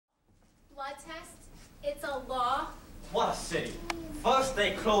blood test. It's a law. What a city. First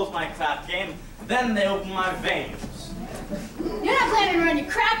they close my crap game, then they open my veins. You're not planning to run your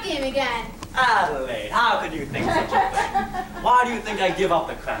crap game again. Adelaide, how could you think such a thing? Why do you think I give up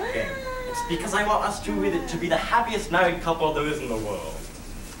the crap game? It's because I want us to be the happiest married couple there is in the world.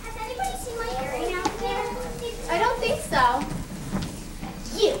 Has anybody seen my earring out there? I don't think so.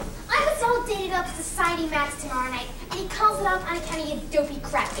 You! I was all dated up to Society Max tomorrow night, and he calls it off on account of your dopey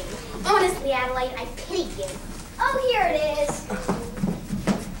crap game. Honestly, Adelaide, I pity you. Oh, here it is.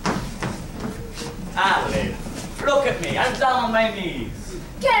 Adelaide, look at me, I'm down on my knees.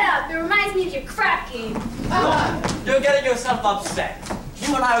 Get up, it reminds me of your crap game. Look, you're getting yourself upset.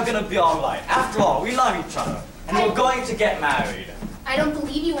 You and I are gonna be alright. After all, we love each other, and we're going to get married. I don't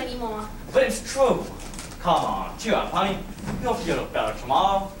believe you anymore. But it's true. Come on, cheer up, honey. You'll feel better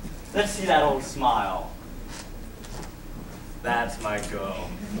tomorrow. Let's see that old smile. That's my girl.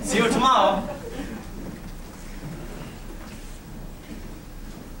 See you tomorrow.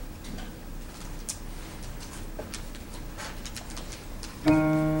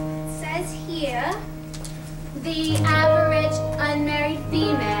 It says here, the average unmarried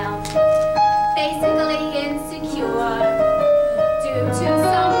female, basically insecure, due to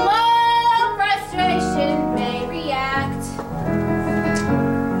some mild frustration, may react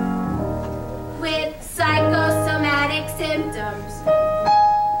with psychosomatic symptoms,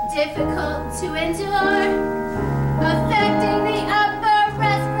 difficult to endure, affecting the upper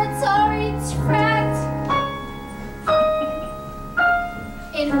respiratory tract.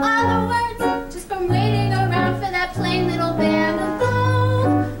 In other words, just from waiting around for that plain little bamboo,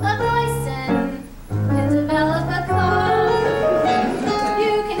 a poison can develop a cold.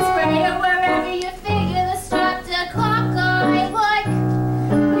 You can spray it wherever you figure the strap to clock eye like.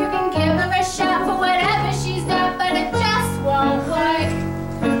 You can give her a shot for whatever she's got, but it just won't work.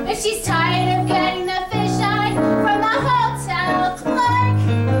 If she's tired of getting the fisheye from the hotel clerk,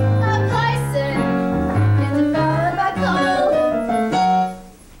 a poison can develop a cold.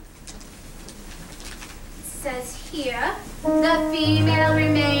 Says here, the female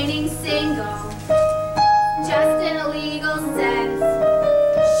remaining single, just in a legal sense,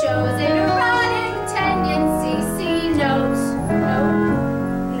 shows an erotic tendency. See note.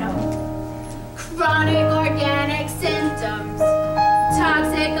 Chronic organic symptoms,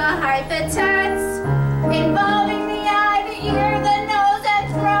 toxic or hypertense, involved